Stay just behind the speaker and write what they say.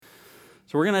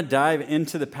So we're going to dive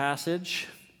into the passage,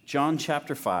 John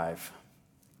chapter 5.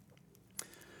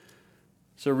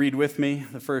 So read with me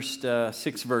the first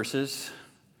 6 verses.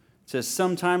 It says,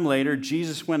 "Sometime later,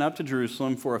 Jesus went up to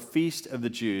Jerusalem for a feast of the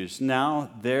Jews. Now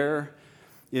there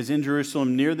is in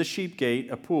Jerusalem near the sheep gate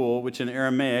a pool, which in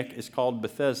Aramaic is called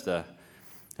Bethesda,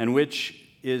 and which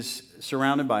is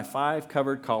surrounded by 5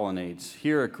 covered colonnades.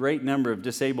 Here a great number of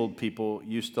disabled people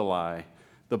used to lie,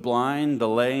 the blind, the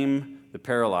lame, the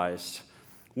paralyzed.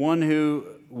 One who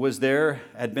was there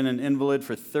had been an invalid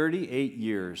for 38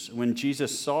 years. When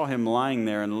Jesus saw him lying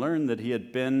there and learned that he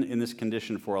had been in this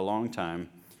condition for a long time,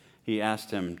 he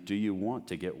asked him, 'Do you want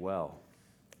to get well?'"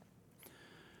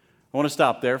 I want to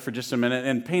stop there for just a minute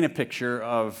and paint a picture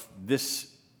of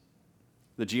this,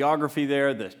 the geography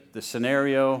there, the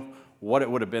scenario, what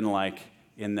it would have been like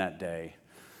in that day.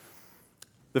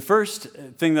 The first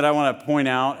thing that I want to point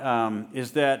out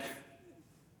is that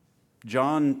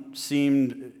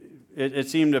it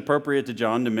seemed appropriate to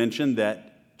John to mention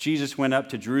that Jesus went up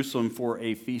to Jerusalem for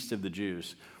a feast of the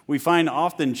Jews. We find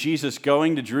often Jesus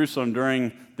going to Jerusalem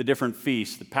during the different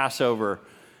feasts, the Passover.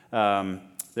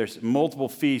 There's multiple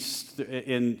feasts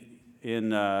in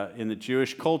the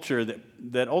Jewish culture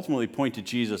that ultimately point to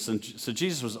Jesus. And so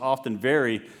Jesus was often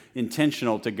very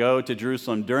intentional to go to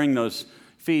Jerusalem during those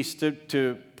feasts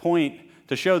to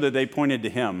show that they pointed to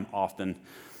him often.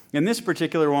 In this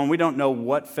particular one, we don't know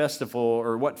what festival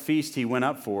or what feast he went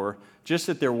up for, just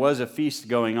that there was a feast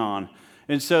going on.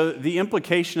 And so the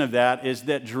implication of that is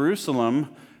that Jerusalem,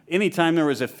 anytime there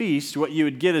was a feast, what you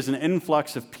would get is an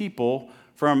influx of people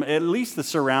from at least the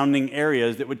surrounding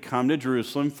areas that would come to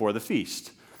Jerusalem for the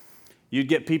feast. You'd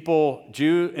get people,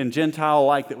 Jew and Gentile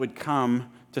alike, that would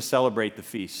come to celebrate the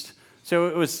feast. So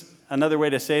it was, another way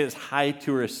to say it is high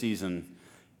tourist season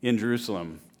in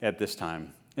Jerusalem at this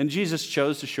time. And Jesus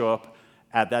chose to show up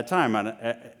at that time. And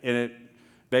it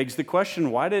begs the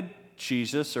question, why did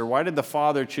the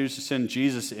Father choose to send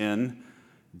Jesus in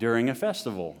during a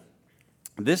festival?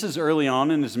 This is early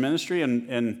on in his ministry,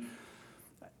 and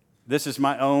this is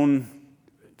my own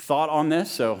thought on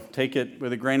this, so take it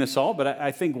with a grain of salt. But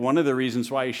I think one of the reasons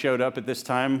why he showed up at this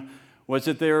time was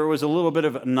that there was a little bit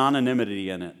of anonymity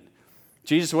in it.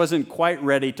 Jesus wasn't quite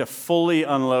ready to fully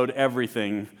unload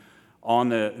everything on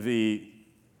the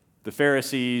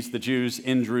Pharisees, the Jews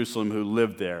in Jerusalem who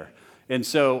lived there. And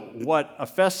so what a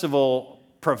festival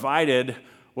provided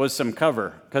was some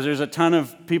cover, because there's a ton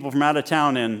of people from out of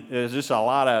town, and there's just a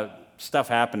lot of stuff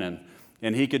happening.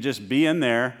 And he could just be in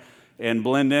there and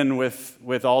blend in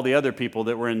with all the other people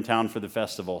that were in town for the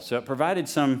festival. So it provided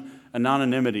some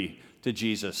anonymity to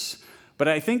Jesus. But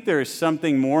I think there is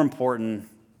something more important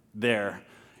there,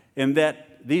 in that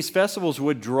these festivals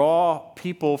would draw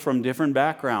people from different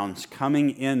backgrounds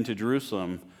coming into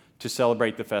Jerusalem to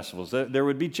celebrate the festivals. There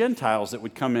would be Gentiles that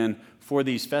would come in for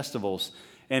these festivals.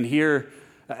 And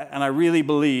I really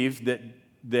believe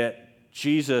that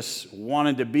Jesus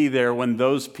wanted to be there when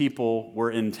those people were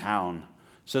in town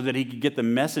so that he could get the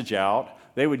message out.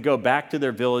 They would go back to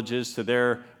their villages, to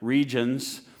their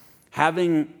regions,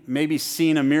 having maybe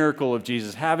seen a miracle of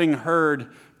Jesus, having heard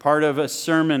part of a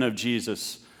sermon of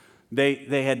Jesus.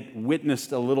 They had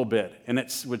witnessed a little bit, and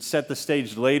it would set the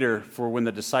stage later for when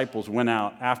the disciples went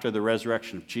out after the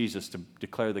resurrection of Jesus to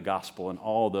declare the gospel in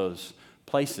all those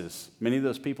places. Many of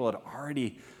those people had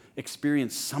already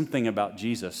experienced something about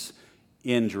Jesus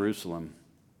in Jerusalem.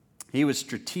 He was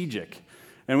strategic.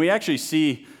 And we actually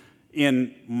see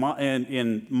in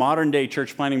modern day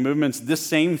church planting movements this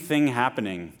same thing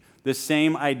happening, this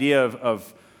same idea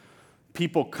of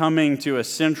people coming to a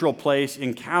central place,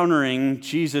 encountering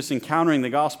Jesus, encountering the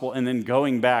gospel, and then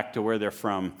going back to where they're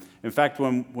from. In fact,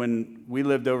 when we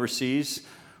lived overseas,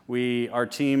 our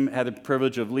team had the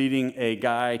privilege of leading a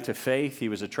guy to faith. He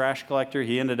was a trash collector.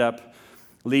 He ended up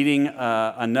leading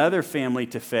another family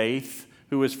to faith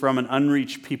who was from an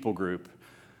unreached people group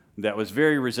that was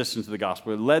very resistant to the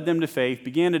gospel. It led them to faith,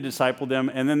 began to disciple them,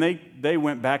 and then they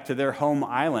went back to their home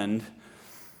island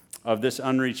of this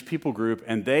unreached people group,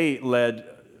 and they led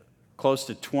close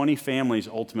to 20 families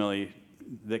ultimately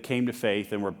that came to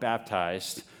faith and were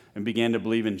baptized and began to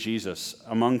believe in Jesus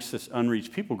amongst this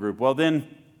unreached people group. Well, then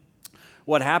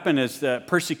what happened is that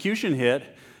persecution hit,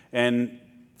 and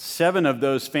 7 of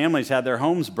those families had their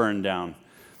homes burned down.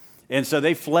 And so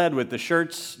they fled with the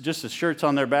shirts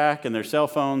on their back and their cell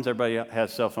phones. Everybody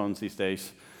has cell phones these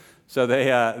days. So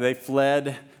they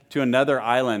fled to another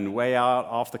island way out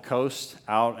off the coast,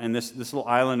 and this little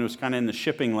island was kind of in the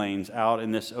shipping lanes out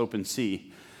in this open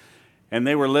sea. And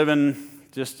they were living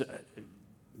just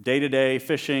day-to-day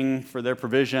fishing for their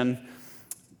provision,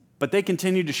 but they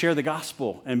continued to share the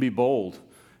gospel and be bold.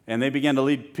 and they began to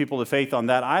lead people to faith on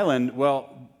that island.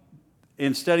 Well,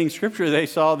 in studying Scripture, they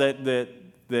saw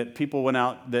that people went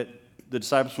out, that the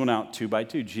disciples went out 2 by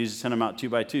 2. Jesus sent them out 2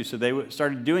 by 2. So they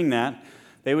started doing that.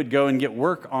 They would go and get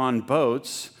work on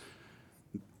boats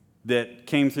that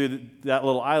came through that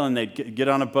little island. They'd get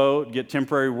on a boat, get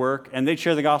temporary work, and they'd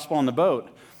share the gospel on the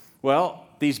boat. Well,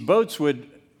 these boats would,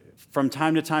 from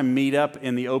time to time, meet up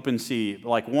in the open sea.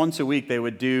 Like once a week, they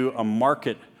would do a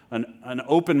market, an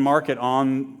open market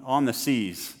on the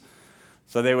seas.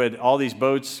 So they would, all these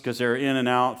boats, because they're in and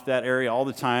out that area all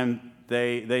the time,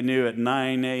 they knew at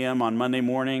 9 a.m. on Monday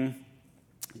morning,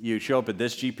 you show up at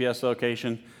this GPS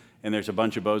location, and there's a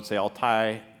bunch of boats. They all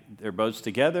tie their boats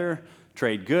together,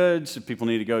 trade goods. If people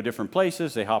need to go different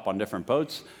places, they hop on different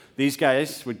boats. These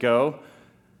guys would go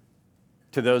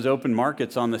to those open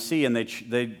markets on the sea, and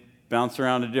they'd bounce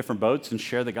around to different boats and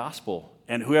share the gospel.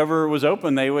 And whoever was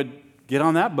open, they would get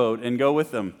on that boat and go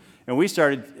with them. And we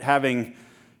started having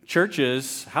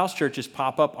churches, house churches,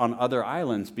 pop up on other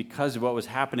islands because of what was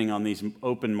happening on these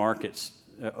open markets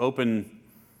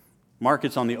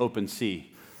on the open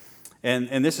sea.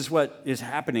 And this is what is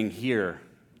happening here.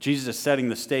 Jesus is setting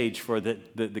the stage for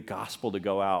the gospel to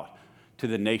go out to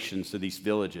the nations, to these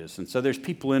villages. And so there's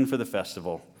people in for the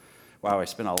festival. Wow, I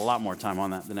spent a lot more time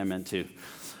on that than I meant to.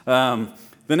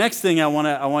 The next thing I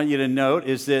want you to note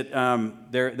is that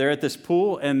they're at this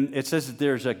pool, and it says that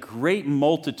there's a great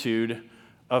multitude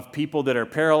of people that are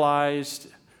paralyzed,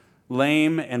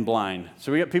 lame, and blind.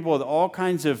 So we got people with all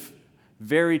kinds of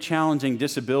very challenging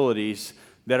disabilities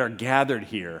that are gathered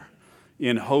here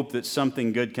in hope that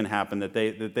something good can happen, that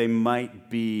they might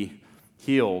be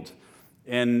healed.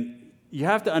 And you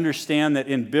have to understand that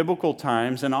in biblical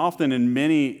times, and often in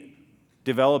many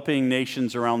developing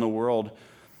nations around the world,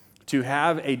 to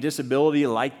have a disability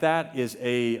like that is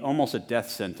almost a death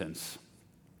sentence.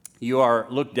 You are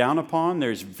looked down upon.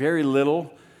 There's very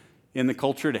little in the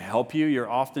culture to help you. You're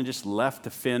often just left to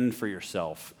fend for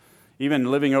yourself.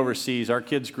 Even living overseas, our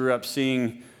kids grew up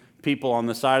seeing people on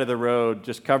the side of the road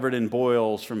just covered in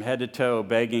boils from head to toe,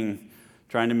 begging,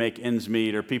 trying to make ends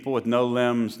meet, or people with no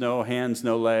limbs, no hands,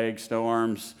 no legs, no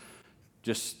arms,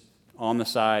 just on the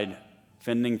side,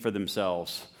 fending for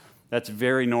themselves. That's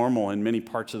very normal in many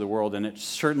parts of the world, and it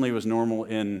certainly was normal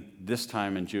in this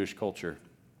time in Jewish culture.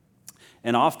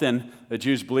 And often, the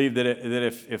Jews believed that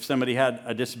if somebody had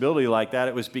a disability like that,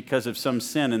 it was because of some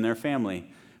sin in their family.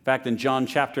 In fact, in John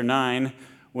chapter 9,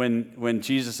 when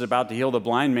Jesus is about to heal the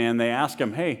blind man, they ask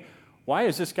him, hey, why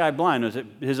is this guy blind? Was it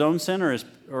his own sin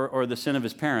or the sin of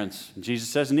his parents? And Jesus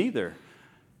says, neither.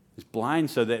 He's blind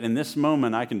so that in this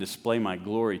moment I can display my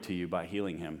glory to you by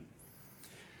healing him.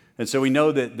 And so we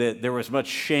know that there was much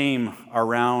shame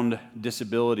around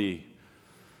disability.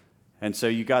 And so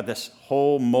you got this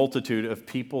whole multitude of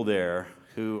people there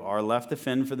who are left to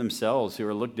fend for themselves, who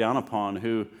are looked down upon,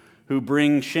 who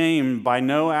bring shame by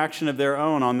no action of their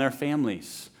own on their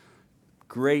families.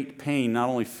 Great pain, not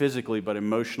only physically, but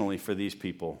emotionally for these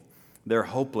people. They're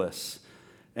hopeless.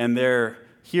 And they're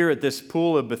here at this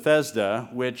pool of Bethesda,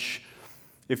 which,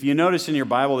 if you notice in your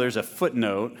Bible, there's a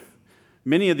footnote.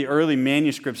 Many of the early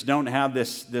manuscripts don't have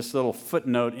this little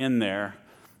footnote in there.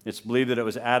 It's believed that it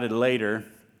was added later.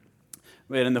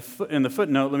 But in the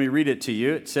footnote, let me read it to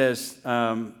you. It says,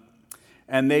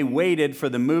 and they waited for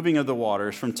the moving of the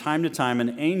waters. From time to time,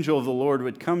 an angel of the Lord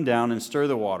would come down and stir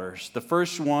the waters. The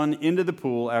first one into the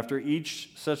pool after each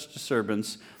such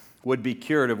disturbance would be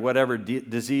cured of whatever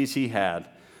disease he had.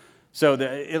 So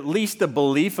at least the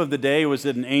belief of the day was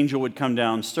that an angel would come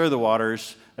down, stir the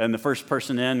waters, and the first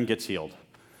person in gets healed.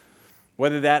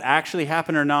 Whether that actually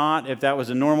happened or not, if that was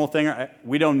a normal thing,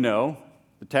 we don't know.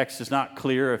 The text is not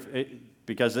clear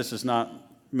because this is not,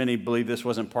 many believe this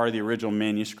wasn't part of the original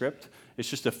manuscript. It's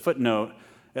just a footnote.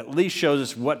 At least shows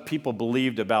us what people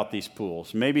believed about these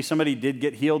pools. Maybe somebody did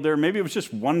get healed there. Maybe it was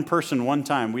just one person one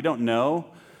time. We don't know.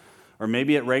 Or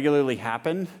maybe it regularly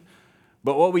happened.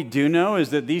 But what we do know is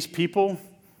that these people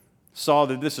saw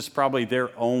that this is probably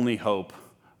their only hope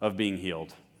of being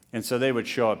healed. And so they would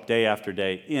show up day after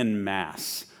day in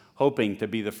mass, hoping to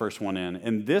be the first one in.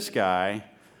 And this guy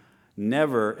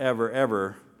never, ever,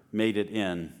 ever made it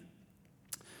in.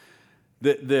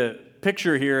 The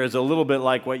picture here is a little bit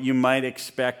like what you might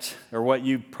expect, or what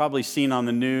you've probably seen on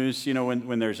the news,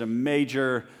 when there's a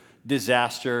major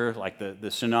disaster, like the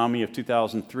tsunami of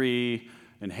 2003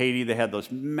 in Haiti. They had those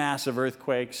massive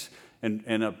earthquakes,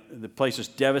 and the place is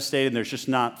devastated, and there's just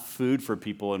not food for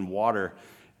people and water.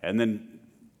 And then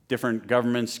different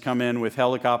governments come in with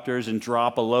helicopters and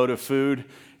drop a load of food,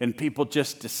 and people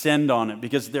just descend on it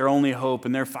because it's their only hope,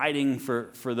 and they're fighting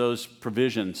for those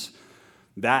provisions.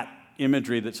 That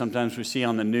imagery that sometimes we see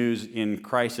on the news in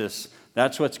crisis.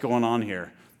 That's what's going on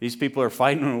here. These people are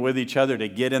fighting with each other to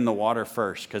get in the water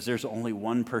first, because there's only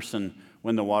one person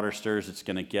when the water stirs that's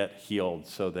going to get healed,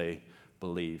 so they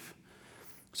believe.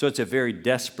 So it's a very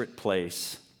desperate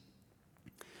place.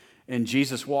 And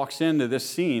Jesus walks into this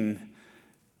scene,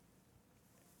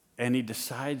 and he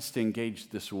decides to engage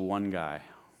this one guy.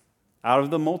 Out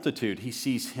of the multitude, he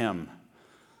sees him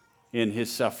in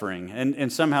his suffering.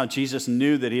 And somehow Jesus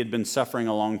knew that he had been suffering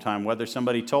a long time. Whether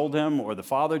somebody told him or the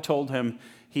Father told him,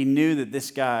 he knew that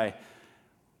this guy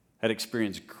had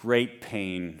experienced great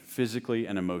pain physically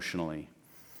and emotionally.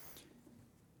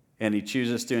 And he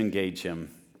chooses to engage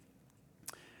him.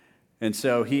 And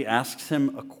so he asks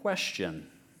him a question.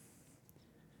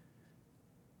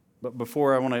 But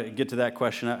before I want to get to that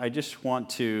question, I just want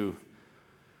to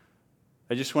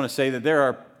say that there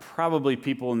are probably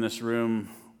people in this room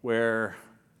where,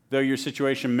 though your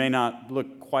situation may not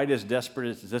look quite as desperate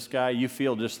as this guy, you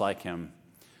feel just like him.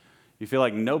 You feel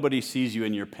like nobody sees you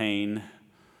in your pain.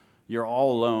 You're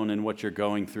all alone in what you're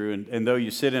going through. And though you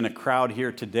sit in a crowd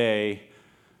here today,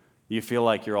 you feel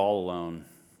like you're all alone.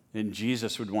 And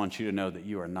Jesus would want you to know that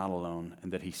you are not alone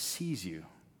and that he sees you.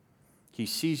 He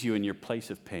sees you in your place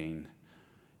of pain.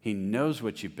 He knows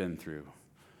what you've been through,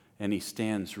 and he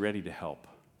stands ready to help.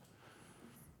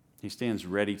 He stands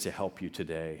ready to help you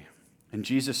today. And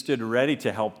Jesus stood ready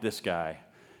to help this guy.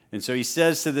 And so he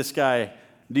says to this guy,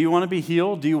 do you want to be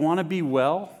healed? Do you want to be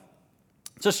well?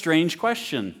 It's a strange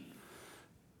question.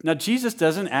 Now, Jesus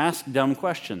doesn't ask dumb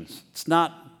questions. It's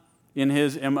not in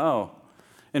his MO.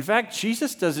 In fact,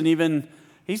 Jesus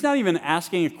he's not even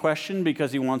asking a question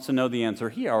because he wants to know the answer.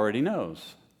 He already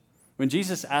knows. When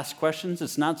Jesus asks questions,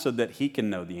 it's not so that he can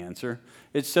know the answer.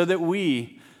 It's so that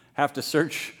we have to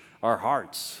search our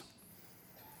hearts,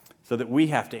 so that we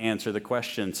have to answer the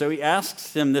question. So he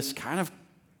asks him this kind of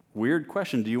weird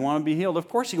question. Do you want to be healed? Of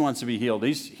course he wants to be healed.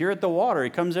 He's here at the water. He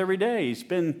comes every day. He's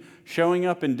been showing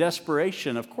up in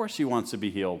desperation. Of course he wants to be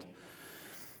healed.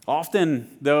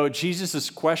 Often, though, Jesus'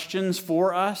 questions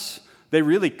for us, they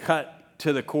really cut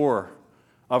to the core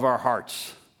of our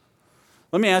hearts.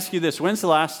 Let me ask you this. When's the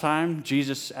last time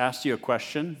Jesus asked you a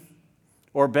question?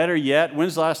 Or better yet,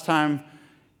 when's the last time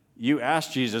you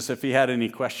asked Jesus if he had any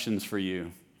questions for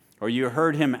you? Or you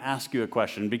heard him ask you a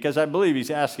question? Because I believe he's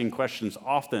asking questions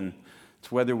often.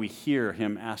 It's whether we hear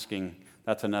him asking.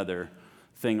 That's another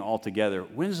thing altogether.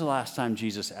 When's the last time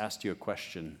Jesus asked you a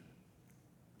question?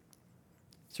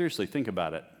 Seriously, think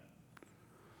about it.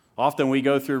 Often we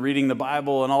go through reading the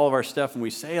Bible and all of our stuff and we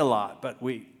say a lot, but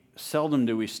seldom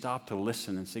do we stop to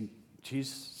listen and say,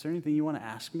 Jesus, is there anything you want to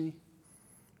ask me?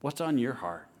 What's on your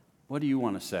heart? What do you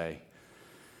want to say?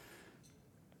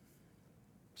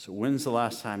 So when's the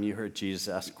last time you heard Jesus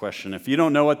ask a question? If you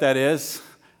don't know what that is,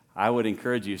 I would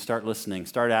encourage you, start listening,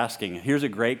 start asking. Here's a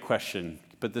great question.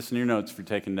 Put this in your notes if you're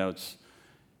taking notes.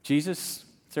 Jesus,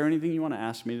 is there anything you want to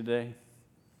ask me today?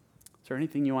 Is there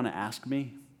anything you want to ask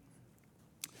me?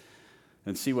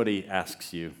 And see what he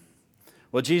asks you.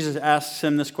 Well, Jesus asks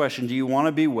him this question, do you want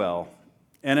to be well?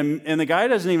 And the guy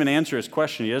doesn't even answer his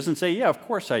question. He doesn't say, yeah, of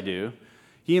course I do.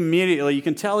 He immediately, you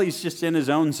can tell he's just in his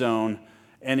own zone,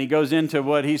 and he goes into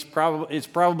what it's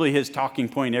probably his talking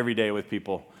point every day with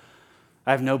people.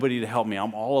 I have nobody to help me.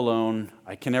 I'm all alone.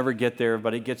 I can never get there.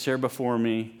 Everybody gets there before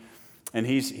me. And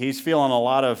he's feeling a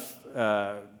lot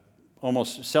of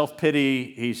almost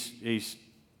self-pity. He's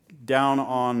down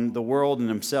on the world and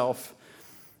himself.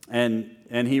 And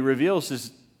he reveals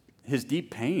his deep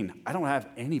pain. I don't have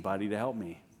anybody to help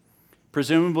me.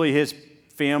 Presumably his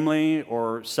family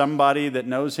or somebody that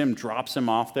knows him drops him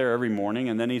off there every morning,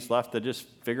 and then he's left to just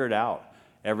figure it out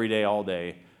every day, all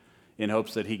day, in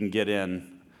hopes that he can get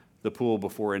in the pool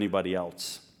before anybody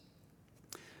else.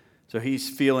 So he's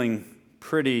feeling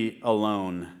pretty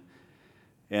alone,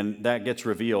 and that gets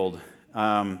revealed.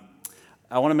 I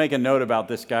want to make a note about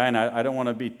this guy, and I don't want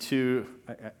to be too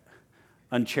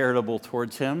uncharitable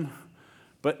towards him,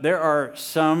 but there are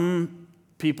some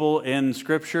people in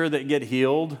Scripture that get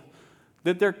healed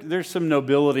that there's some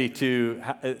nobility to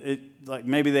it, like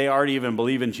maybe they already even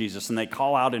believe in Jesus and they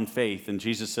call out in faith, and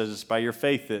Jesus says it's by your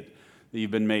faith that you've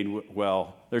been made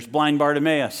well. There's blind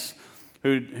Bartimaeus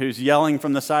who's yelling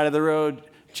from the side of the road,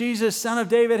 Jesus, Son of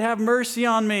David, have mercy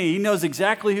on me. He knows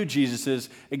exactly who Jesus is,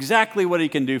 exactly what he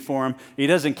can do for him. He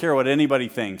doesn't care what anybody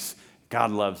thinks.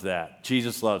 God loves that.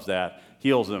 Jesus loves that.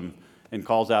 Heals him and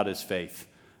calls out his faith.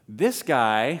 This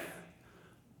guy,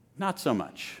 not so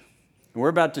much. And we're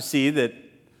about to see that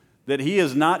he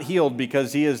is not healed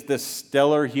because he is this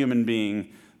stellar human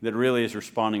being that really is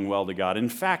responding well to God. In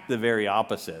fact, the very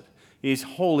opposite. He's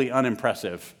wholly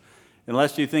unimpressive.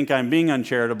 unless you think I'm being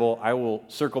uncharitable, I will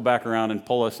circle back around and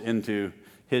pull us into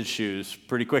his shoes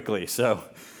pretty quickly. So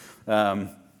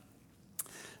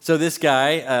this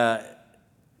guy,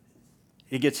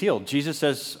 he gets healed. Jesus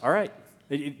says, all right.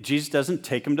 Jesus doesn't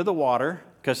take him to the water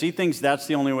because he thinks that's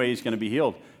the only way he's going to be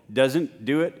healed. Doesn't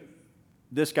do it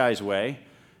this guy's way.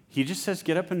 He just says,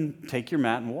 get up and take your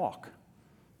mat and walk.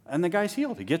 And the guy's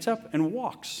healed. He gets up and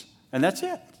walks. And that's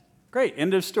it. Great.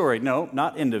 End of story. No,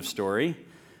 not end of story.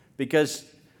 Because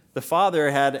the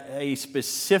Father had a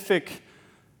specific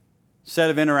set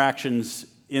of interactions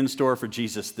in store for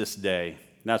Jesus this day.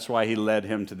 That's why he led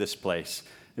him to this place.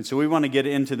 And so we want to get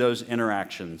into those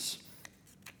interactions.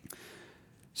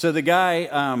 So the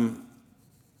guy,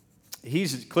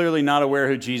 he's clearly not aware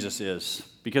who Jesus is.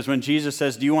 Because when Jesus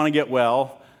says, do you want to get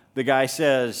well? The guy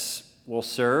says, well,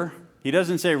 sir. He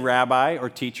doesn't say rabbi or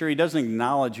teacher. He doesn't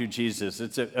acknowledge who Jesus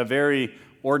is. It's a very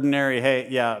ordinary, hey,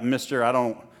 yeah, mister, I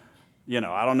don't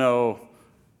know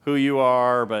who you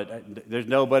are, but there's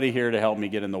nobody here to help me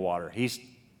get in the water. He's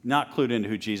not clued into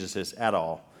who Jesus is at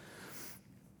all.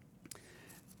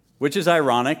 Which is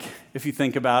ironic, if you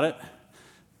think about it.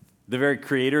 The very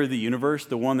creator of the universe,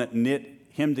 the one that knit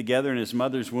him together in his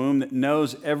mother's womb, that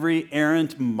knows every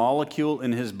errant molecule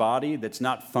in his body that's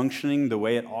not functioning the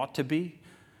way it ought to be,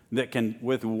 that can,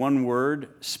 with one word,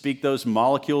 speak those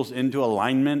molecules into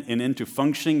alignment and into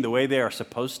functioning the way they are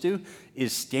supposed to,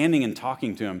 is standing and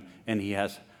talking to him, and he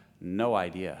has no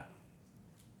idea.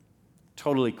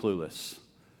 Totally clueless.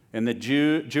 And the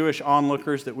Jewish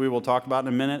onlookers that we will talk about in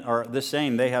a minute are the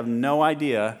same. They have no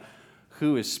idea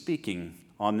who is speaking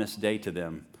on this day to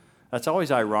them. That's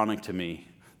always ironic to me.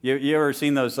 You ever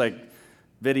seen those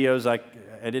videos?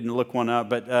 I didn't look one up,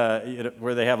 but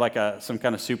where they have some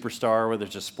kind of superstar, where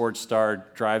there's a sports star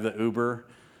drive the Uber,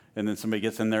 and then somebody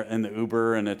gets in there in the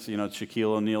Uber, and it's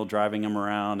Shaquille O'Neal driving him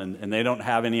around, and they don't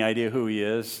have any idea who he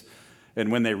is. And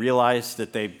when they realize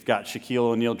that they've got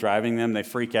Shaquille O'Neal driving them, they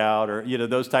freak out, or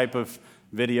those type of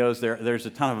videos. There's a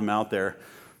ton of them out there,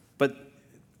 but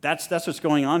that's what's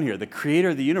going on here. The creator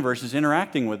of the universe is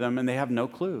interacting with them, and they have no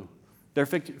clue. They're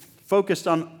focused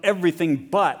on everything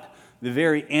but the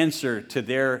very answer to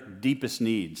their deepest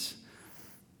needs.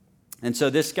 And so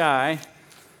this guy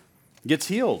gets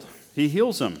healed. He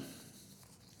heals him.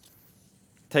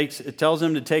 It tells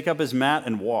him to take up his mat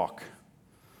and walk.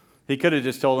 He could have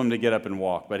just told him to get up and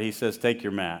walk, but he says, take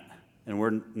your mat. And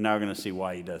we're now going to see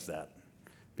why he does that.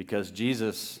 Because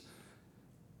Jesus,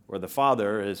 or the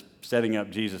Father, is setting up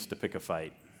Jesus to pick a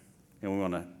fight. And we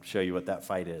want to show you what that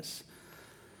fight is.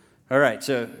 All right,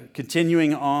 so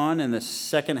continuing on in the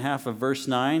second half of verse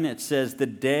 9, it says, the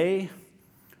day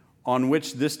on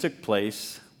which this took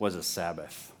place was a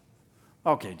Sabbath.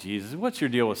 Okay, Jesus, what's your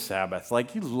deal with Sabbath?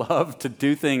 You love to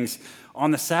do things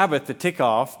on the Sabbath to tick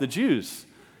off the Jews.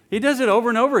 He does it over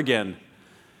and over again.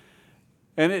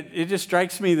 And it just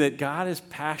strikes me that God is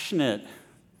passionate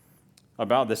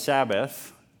about the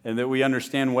Sabbath and that we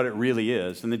understand what it really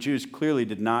is. And the Jews clearly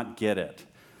did not get it.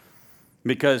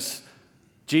 Because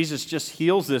Jesus just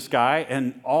heals this guy,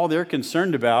 and all they're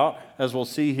concerned about, as we'll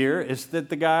see here, is that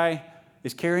the guy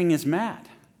is carrying his mat.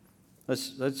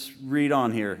 Let's read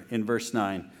on here in verse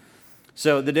 9.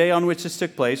 So the day on which this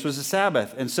took place was a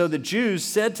Sabbath. And so the Jews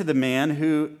said to the man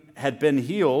who had been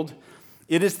healed,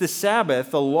 it is the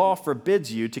Sabbath, the law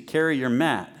forbids you to carry your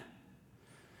mat.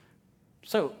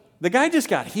 So the guy just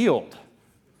got healed.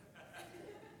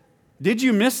 Did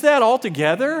you miss that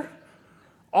altogether?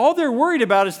 All they're worried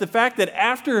about is the fact that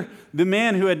after the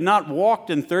man who had not walked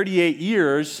in 38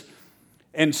 years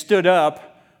and stood up,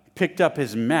 picked up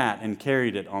his mat and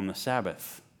carried it on the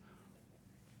Sabbath.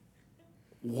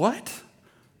 What?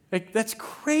 That's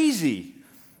crazy.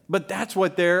 But that's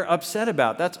what they're upset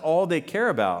about. That's all they care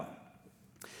about.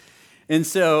 And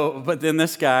so, but then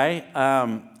this guy,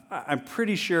 I'm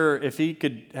pretty sure if he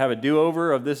could have a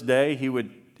do-over of this day, he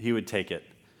would take it,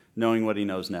 knowing what he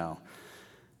knows now.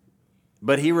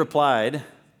 But he replied,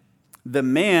 the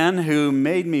man who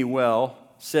made me well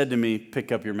said to me,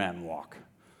 pick up your mat and walk.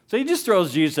 So he just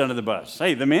throws Jesus under the bus.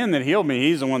 Hey, the man that healed me,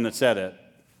 he's the one that said it.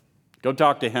 Go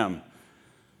talk to him.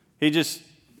 He just,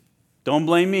 don't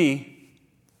blame me.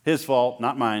 His fault,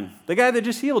 not mine. The guy that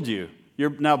just healed you, you're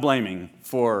now blaming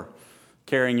for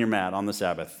carrying your mat on the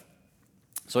Sabbath.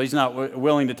 So he's not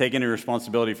willing to take any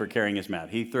responsibility for carrying his mat.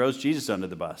 He throws Jesus under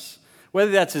the bus.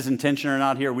 Whether that's his intention or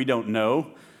not here, we don't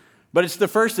know. But it's the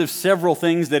first of several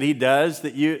things that he does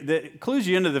that clues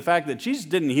you into the fact that Jesus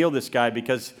didn't heal this guy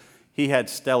because he had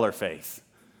stellar faith.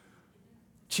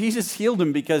 Jesus healed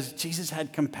him because Jesus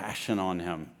had compassion on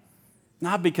him,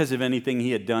 not because of anything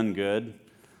he had done good.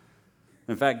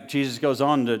 In fact, Jesus goes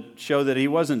on to show that he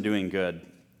wasn't doing good.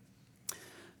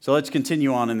 So let's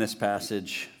continue on in this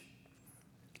passage.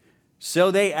 So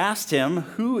they asked him,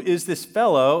 "Who is this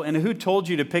fellow, and who told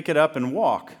you to pick it up and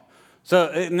walk?"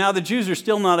 So now the Jews are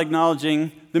still not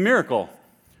acknowledging the miracle.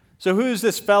 So who is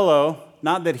this fellow,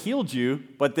 not that healed you,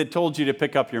 but that told you to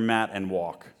pick up your mat and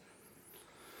walk?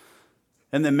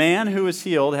 And the man who was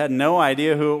healed had no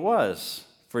idea who it was,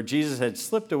 for Jesus had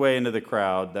slipped away into the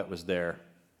crowd that was there.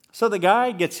 So the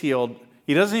guy gets healed.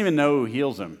 He doesn't even know who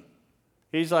heals him.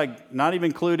 He's like not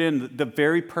even clued in. The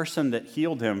very person that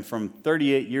healed him from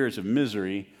 38 years of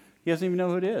misery, he doesn't even know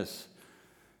who it is.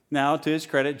 Now, to his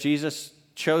credit, Jesus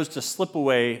chose to slip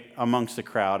away amongst the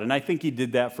crowd, and I think he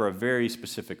did that for a very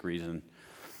specific reason.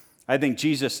 I think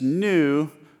Jesus knew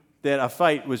that a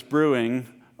fight was brewing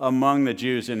among the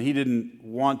Jews, and he didn't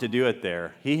want to do it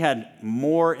there. He had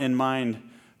more in mind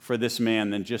for this man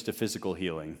than just a physical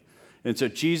healing. And so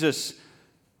Jesus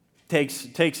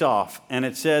takes off, and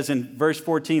it says in verse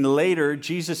 14, later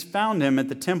Jesus found him at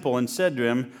the temple and said to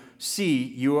him, "See,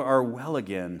 you are well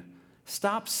again.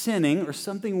 Stop sinning, or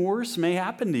something worse may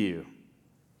happen to you."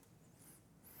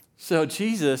 So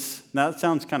Jesus, now that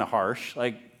sounds kind of harsh,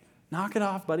 like, knock it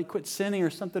off, buddy, quit sinning, or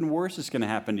something worse is going to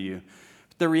happen to you.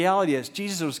 But the reality is,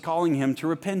 Jesus was calling him to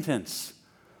repentance.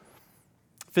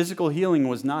 Physical healing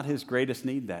was not his greatest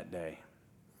need that day.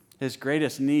 His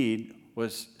greatest need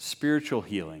was spiritual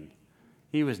healing.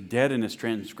 He was dead in his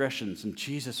transgressions, and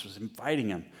Jesus was inviting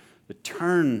him to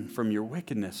turn from your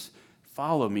wickedness,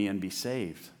 follow me, and be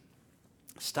saved.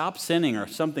 Stop sinning, or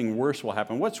something worse will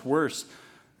happen. What's worse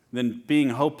than being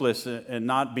hopeless and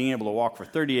not being able to walk for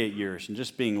 38 years and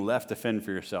just being left to fend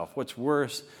for yourself? What's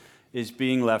worse is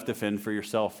being left to fend for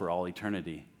yourself for all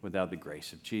eternity without the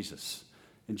grace of Jesus.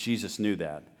 And Jesus knew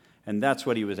that. And that's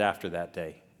what he was after that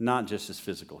day, not just his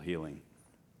physical healing.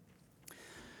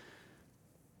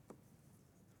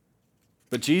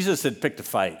 But Jesus had picked a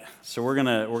fight, so we're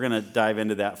gonna dive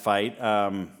into that fight.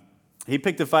 He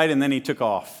picked a fight, and then he took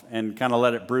off and kind of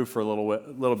let it brew for a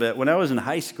little bit. When I was in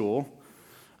high school,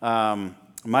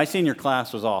 my senior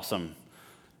class was awesome.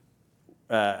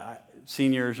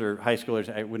 Seniors or high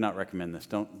schoolers, I would not recommend this.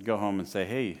 Don't go home and say,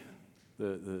 "Hey,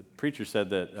 the preacher said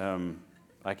that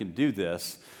I can do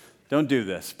this." Don't do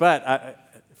this. But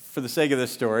for the sake of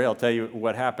this story, I'll tell you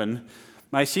what happened.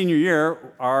 My senior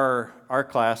year, our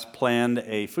class planned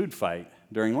a food fight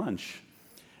during lunch.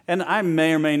 And I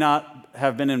may or may not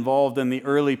have been involved in the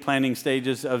early planning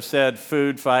stages of said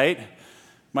food fight.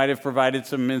 Might have provided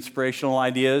some inspirational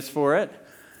ideas for it.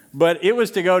 But it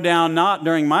was to go down not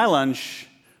during my lunch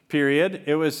period.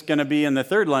 It was going to be in the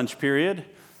third lunch period.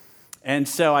 And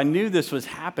so I knew this was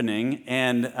happening.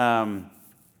 And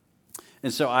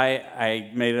so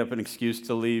I made up an excuse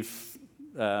to leave.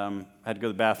 I had to go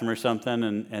to the bathroom or something,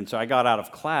 and so I got out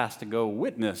of class to go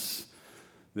witness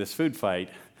this food fight.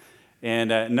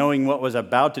 And knowing what was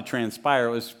about to transpire,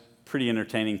 it was pretty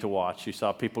entertaining to watch. You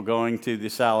saw people going to the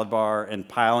salad bar and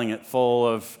piling it full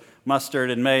of mustard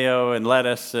and mayo and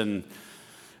lettuce and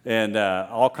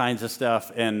all kinds of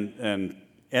stuff, and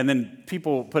then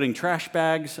people putting trash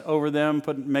bags over them,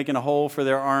 making a hole for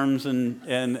their arms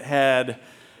and head.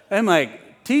 I'm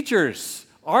like, teachers,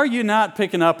 are you not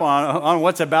picking up on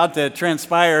what's about to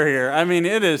transpire here? I mean,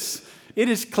 it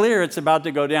is clear it's about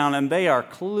to go down, and they are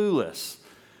clueless.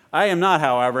 I am not,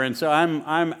 however, and so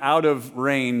I'm out of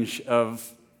range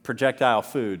of projectile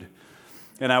food.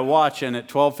 And I watch, and at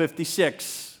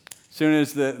 12:56, as soon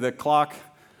as the clock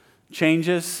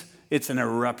changes, it's an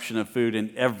eruption of food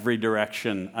in every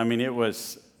direction. I mean, it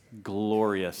was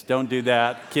glorious. Don't do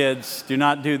that, kids. Do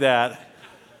not do that.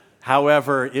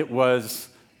 However, it was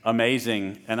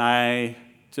amazing, and I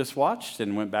just watched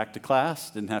and went back to class,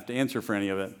 didn't have to answer for any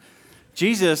of it.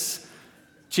 Jesus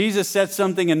sets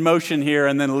something in motion here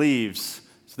and then leaves.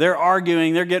 So they're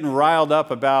arguing, they're getting riled up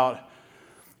about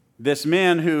this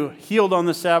man who healed on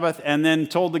the Sabbath and then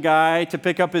told the guy to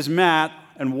pick up his mat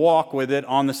and walk with it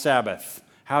on the Sabbath.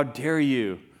 How dare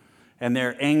you? And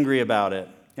they're angry about it.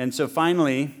 And so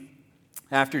finally,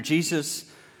 after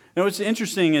Jesus, what's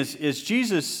interesting is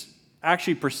Jesus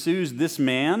actually pursues this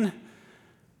man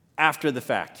after the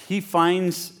fact. He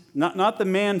finds, not the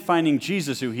man finding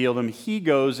Jesus who healed him, he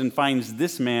goes and finds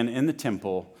this man in the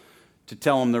temple to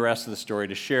tell him the rest of the story,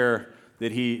 to share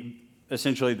that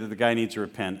that the guy needs to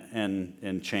repent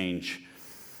and change.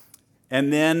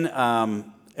 And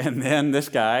then this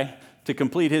guy, to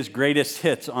complete his greatest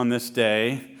hits on this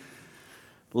day,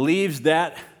 leaves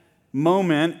that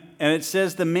moment, and it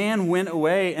says the man went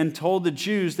away and told the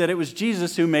Jews that it was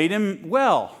Jesus who made him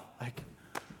well. Like,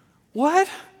 what?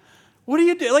 What do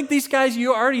you do? Like, these guys,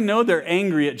 you already know they're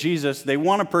angry at Jesus. They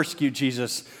want to persecute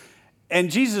Jesus. And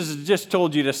Jesus has just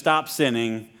told you to stop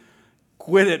sinning,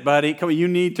 quit it, buddy. Come on, you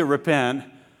need to repent.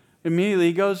 Immediately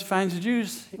he goes, finds the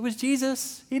Jews. It was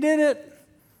Jesus. He did it.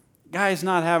 Guy's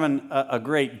not having a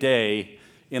great day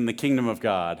in the kingdom of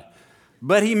God.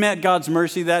 But he met God's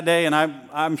mercy that day, and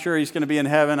I'm sure he's going to be in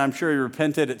heaven. I'm sure he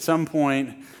repented at some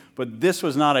point. But this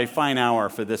was not a fine hour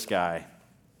for this guy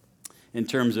in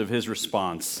terms of his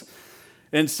response.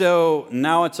 And so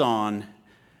now it's on.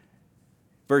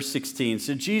 Verse 16,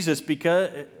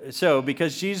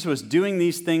 because Jesus was doing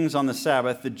these things on the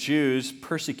Sabbath, the Jews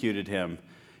persecuted him.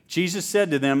 Jesus said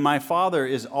to them, "My Father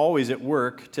is always at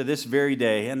work to this very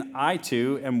day, and I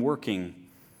too am working."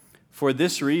 For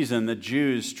this reason, the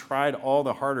Jews tried all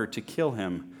the harder to kill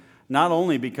him, not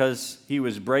only because he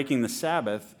was breaking the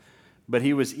Sabbath, but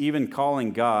he was even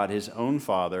calling God his own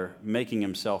Father, making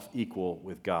himself equal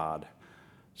with God.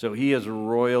 So he has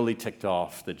royally ticked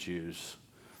off the Jews.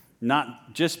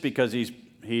 Not just because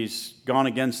he's gone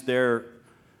against their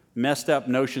messed up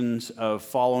notions of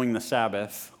following the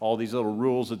Sabbath, all these little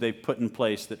rules that they've put in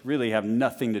place that really have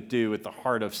nothing to do with the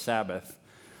heart of Sabbath.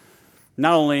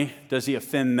 Not only does he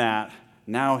offend that,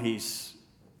 now he's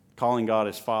calling God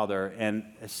his Father and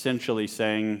essentially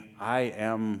saying, I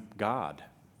am God.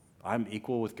 I'm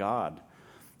equal with God.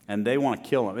 And they want to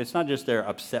kill him. It's not just they're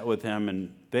upset with him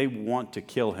and they want to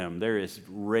kill him. There is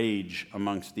rage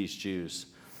amongst these Jews.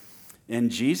 And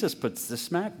Jesus puts the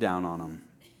smack down on him.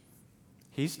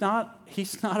 He's not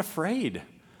afraid.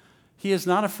 He is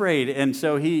not afraid. And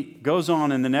so he goes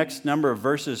on in the next number of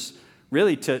verses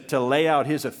really to lay out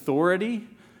his authority.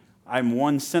 I'm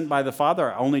one sent by the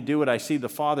Father. I only do what I see the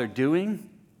Father doing.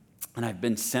 And I've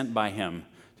been sent by him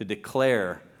to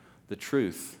declare the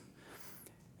truth.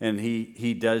 And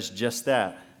he does just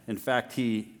that. In fact,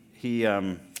 he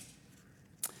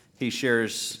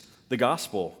shares the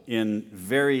gospel in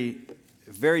very,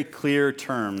 very clear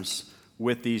terms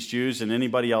with these Jews and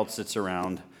anybody else that's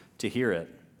around to hear it.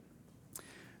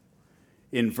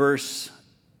 In verse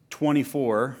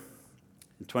 24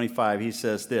 and 25, he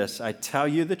says this, I tell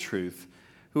you the truth,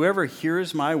 whoever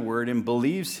hears my word and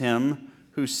believes him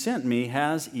who sent me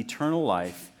has eternal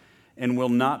life and will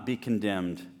not be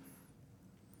condemned.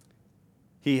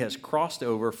 He has crossed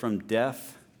over from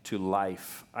death to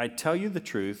life. I tell you the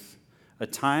truth, a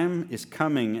time is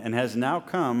coming and has now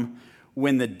come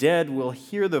when the dead will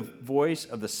hear the voice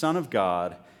of the Son of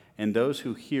God, and those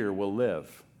who hear will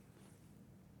live.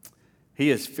 He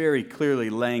is very clearly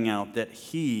laying out that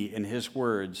he, in his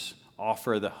words,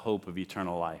 offer the hope of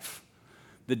eternal life.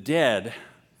 The dead,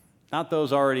 not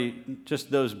those already, just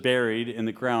those buried in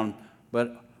the ground,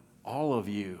 but all of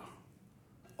you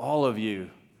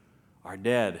are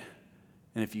dead.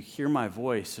 And if you hear my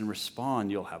voice and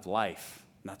respond, you'll have life.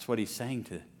 And that's what he's saying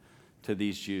to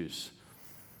these Jews.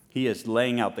 He is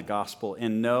laying out the gospel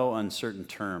in no uncertain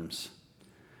terms.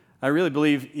 I really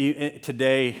believe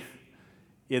today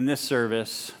in this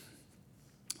service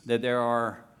that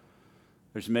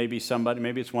there's maybe somebody,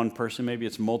 maybe it's one person, maybe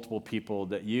it's multiple people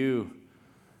that you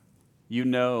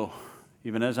know,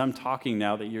 even as I'm talking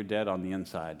now, that you're dead on the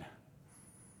inside.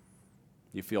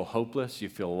 You feel hopeless, you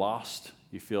feel lost,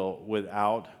 you feel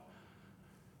without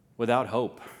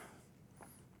hope.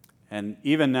 And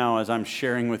even now, as I'm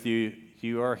sharing with you,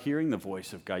 you are hearing the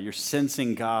voice of God. You're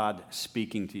sensing God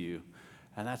speaking to you.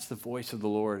 And that's the voice of the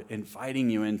Lord inviting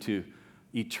you into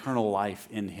eternal life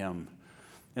in him.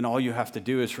 And all you have to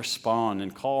do is respond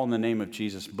and call in the name of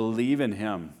Jesus. Believe in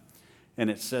him. And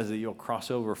it says that you'll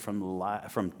cross over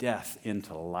from death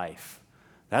into life.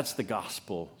 That's the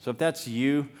gospel. So if that's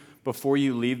you, before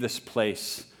you leave this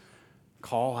place,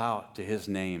 call out to his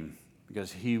name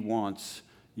because he wants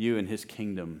you in his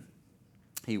kingdom.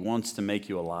 He wants to make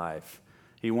you alive.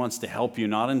 He wants to help you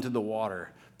not into the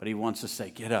water, but he wants to say,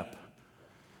 get up,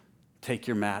 take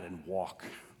your mat and walk.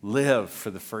 Live for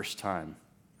the first time.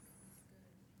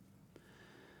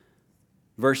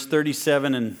 Verse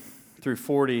 37 and through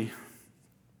 40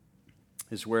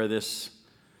 is where this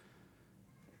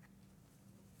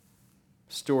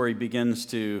story begins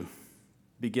to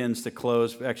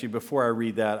close. Actually, before I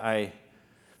read that, I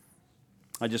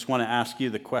just want to ask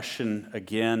you the question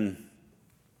again.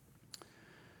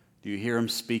 Do you hear him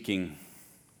speaking?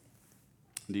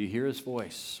 Do you hear his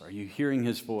voice? Are you hearing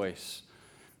his voice?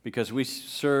 Because we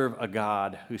serve a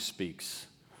God who speaks.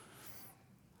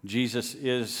 Jesus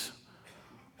is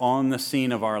on the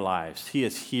scene of our lives. He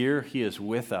is here. He is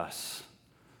with us.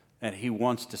 And he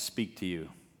wants to speak to you.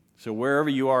 So wherever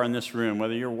you are in this room,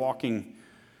 whether you've been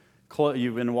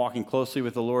walking closely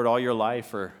with the Lord all your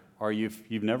life or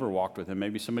you've never walked with him,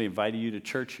 maybe somebody invited you to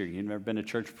church here. You've never been to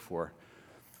church before.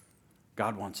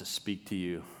 God wants to speak to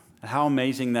you. And how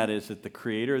amazing that is that the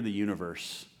creator of the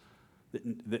universe,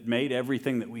 that made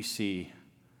everything that we see,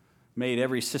 made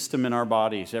every system in our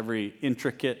bodies, every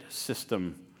intricate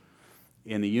system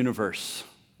in the universe,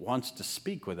 wants to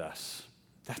speak with us.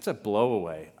 That's a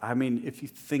blowaway. I mean, if you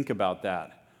think about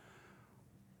that,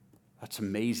 that's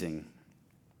amazing.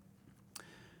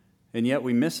 And yet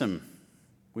we miss him.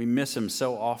 We miss him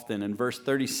so often. In verse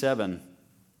 37,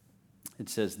 it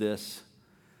says this,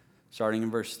 starting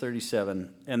in verse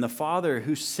 37, "And the Father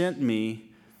who sent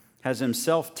me has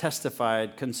himself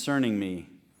testified concerning me.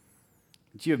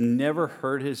 But you have never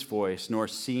heard his voice, nor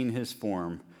seen his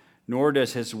form, nor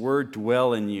does his word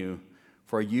dwell in you,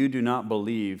 for you do not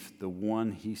believe the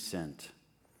one he sent.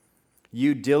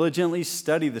 You diligently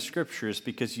study the scriptures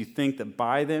because you think that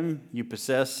by them you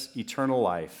possess eternal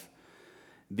life.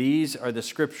 These are the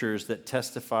scriptures that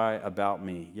testify about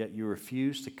me, yet you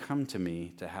refuse to come to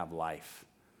me to have life."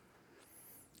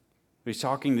 He's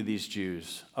talking to these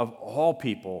Jews. Of all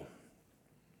people,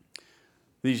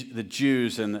 the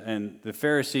Jews and the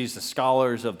Pharisees, the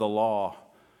scholars of the law,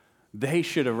 they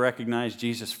should have recognized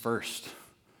Jesus first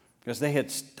because they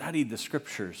had studied the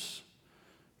scriptures.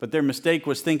 But their mistake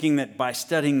was thinking that by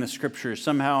studying the scriptures,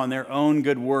 somehow in their own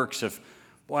good works of,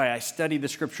 boy, I study the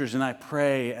scriptures and I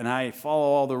pray and I follow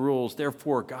all the rules,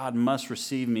 therefore God must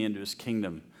receive me into his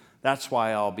kingdom. That's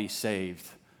why I'll be saved.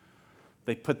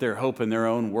 They put their hope in their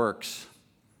own works,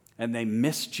 and they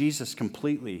miss Jesus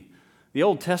completely. The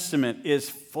Old Testament is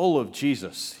full of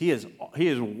Jesus. He is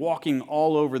walking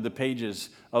all over the pages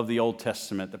of the Old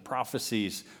Testament. The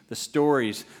prophecies, the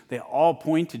stories, they all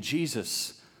point to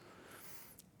Jesus.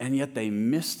 And yet they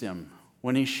missed him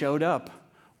when he showed up,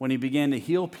 when he began to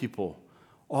heal people.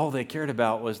 All they cared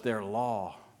about was their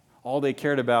law. All they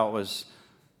cared about was,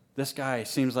 this guy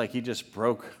seems like he just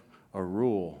broke a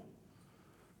rule.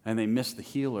 And they missed the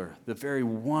healer, the very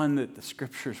one that the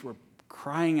scriptures were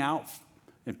crying out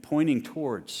and pointing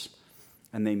towards.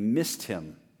 And they missed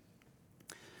him.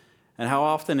 And how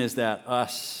often is that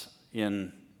us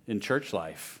in church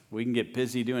life? We can get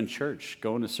busy doing church,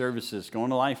 going to services, going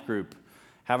to life group,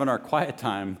 having our quiet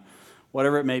time,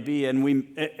 whatever it may be. And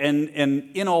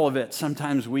in all of it,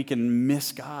 sometimes we can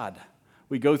miss God.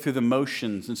 We go through the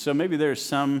motions. And so maybe there's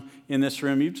some in this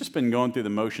room, you've just been going through the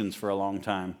motions for a long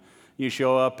time. You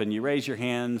show up and you raise your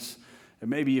hands, and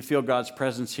maybe you feel God's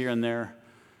presence here and there,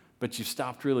 but you've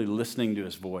stopped really listening to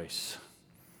his voice.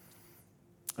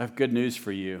 I have good news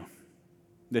for you,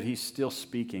 that he's still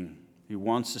speaking. He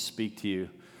wants to speak to you.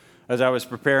 As I was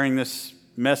preparing this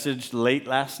message late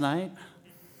last night,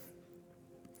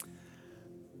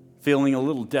 feeling a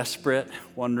little desperate,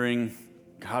 wondering,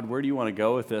 God, where do you want to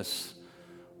go with this?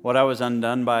 What I was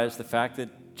undone by is the fact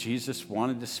that Jesus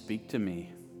wanted to speak to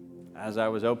me as I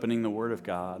was opening the Word of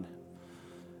God.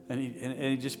 And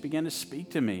he just began to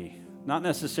speak to me, not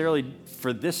necessarily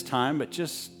for this time, but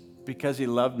just because he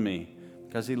loved me,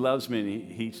 because he loves me,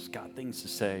 and he's got things to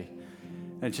say.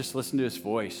 And just listened to his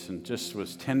voice and just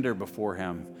was tender before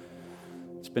him.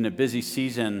 It's been a busy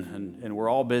season, and we're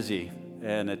all busy,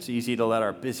 and it's easy to let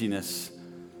our busyness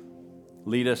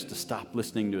lead us to stop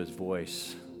listening to his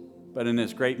voice. But in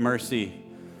his great mercy,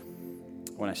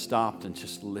 when I stopped and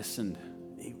just listened,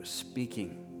 he was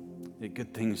speaking. He had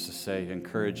good things to say,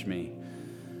 encourage me.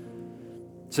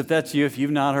 So if that's you, if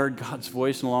you've not heard God's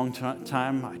voice in a long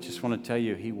time, I just want to tell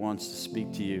you, he wants to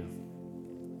speak to you.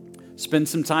 Spend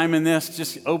some time in this.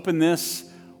 Just open this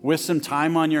with some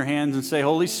time on your hands and say,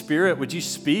 Holy Spirit, would you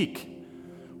speak?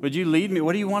 Would you lead me?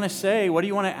 What do you want to say? What do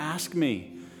you want to ask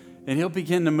me? And he'll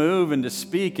begin to move and to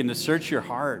speak and to search your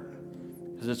heart,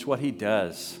 because it's what he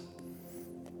does.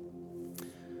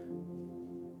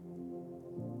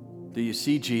 Do you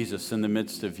see Jesus in the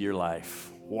midst of your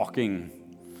life, walking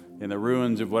in the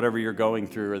ruins of whatever you're going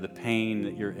through or the pain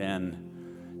that you're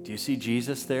in? Do you see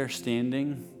Jesus there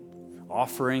standing,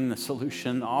 offering the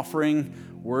solution, offering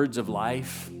words of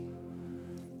life?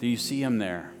 Do you see him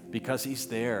there? Because he's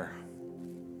there.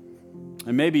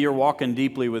 And maybe you're walking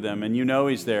deeply with him and you know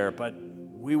he's there, but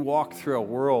we walk through a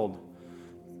world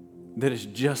that is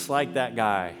just like that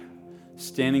guy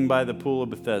standing by the pool of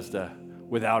Bethesda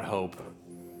without hope.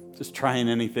 Just trying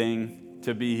anything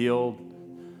to be healed,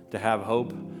 to have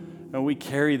hope. And we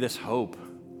carry this hope.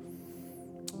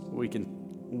 We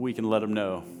can let them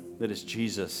know that it's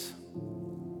Jesus.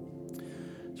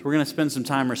 So we're going to spend some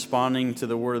time responding to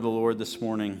the word of the Lord this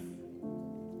morning.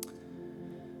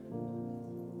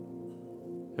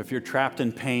 If you're trapped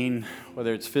in pain,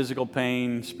 whether it's physical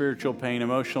pain, spiritual pain,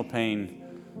 emotional pain,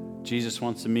 Jesus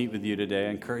wants to meet with you today.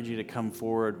 I encourage you to come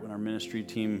forward when our ministry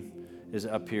team is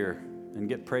up here and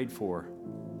get prayed for.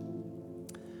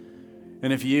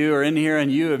 And if you are in here and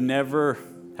you have never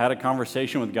had a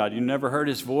conversation with God, you've never heard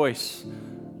his voice,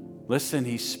 Listen,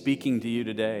 he's speaking to you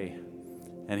today,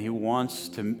 and he wants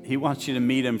you to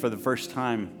meet him for the first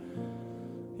time.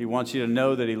 He wants you to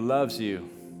know that he loves you,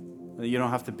 that you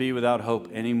don't have to be without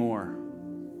hope anymore.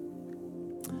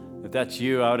 If that's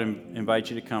you, I would invite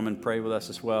you to come and pray with us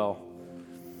as well.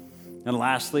 And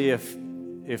lastly, if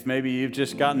maybe you've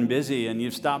just gotten busy and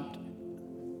you've stopped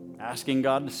asking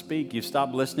God to speak, you've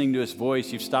stopped listening to his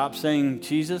voice, you've stopped saying,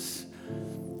 Jesus, is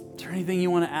there anything you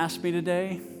want to ask me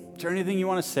today? Is there anything you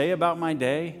want to say about my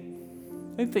day?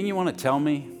 Anything you want to tell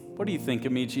me? What do you think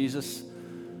of me, Jesus?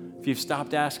 If you've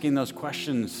stopped asking those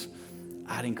questions,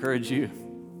 I'd encourage you,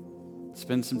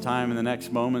 spend some time in the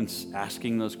next moments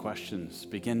asking those questions.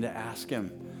 Begin to ask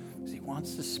him, because he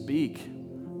wants to speak.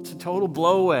 It's a total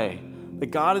blowaway. The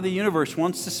God of the universe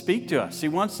wants to speak to us. He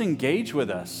wants to engage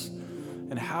with us.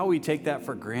 And how we take that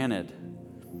for granted.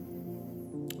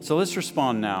 So let's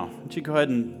respond now. Would you go ahead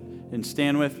and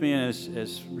stand with me? And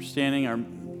as we're standing, I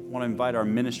want to invite our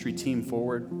ministry team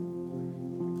forward.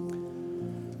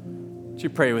 Would you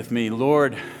pray with me?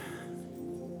 Lord,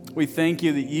 we thank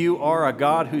you that you are a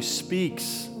God who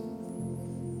speaks.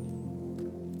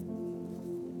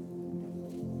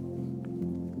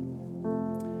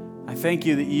 I thank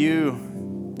you that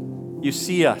you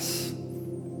see us.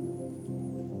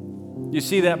 You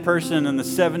see that person in the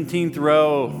 17th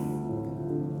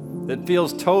row that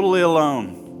feels totally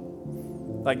alone,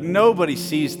 like nobody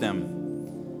sees them.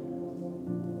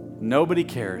 Nobody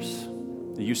cares.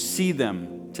 You see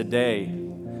them today,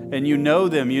 and you know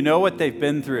them. You know what they've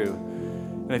been through.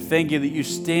 And I thank you that you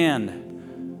stand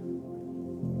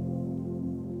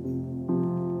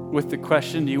with the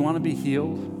question, do you want to be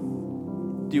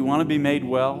healed? Do you want to be made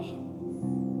well?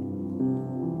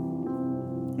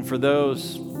 And for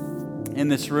those in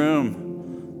this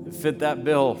room that fit that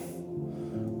bill,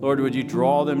 Lord, would you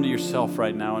draw them to yourself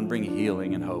right now and bring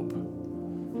healing and hope?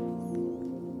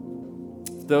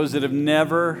 Those that have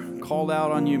never called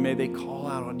out on you, may they call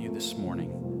out on you this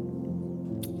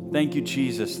morning. Thank you,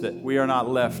 Jesus, that we are not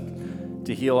left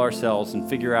to heal ourselves and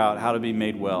figure out how to be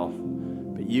made well,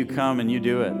 but you come and you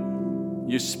do it.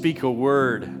 You speak a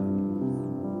word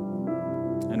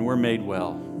and we're made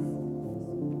well.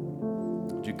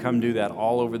 Would you come do that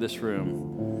all over this room?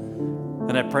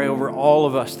 And I pray over all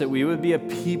of us that we would be a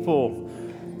people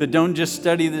that don't just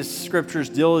study the scriptures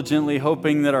diligently,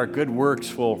 hoping that our good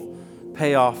works will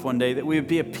pay off one day, that we would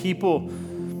be a people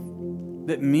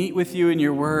that meet with you in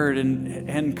your word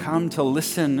and come to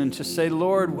listen and to say,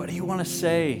 Lord, what do you want to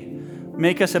say?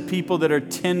 Make us a people that are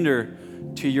tender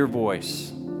to your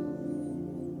voice.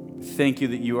 Thank you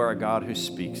that you are a God who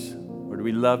speaks. Lord,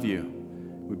 we love you.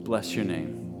 We bless your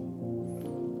name.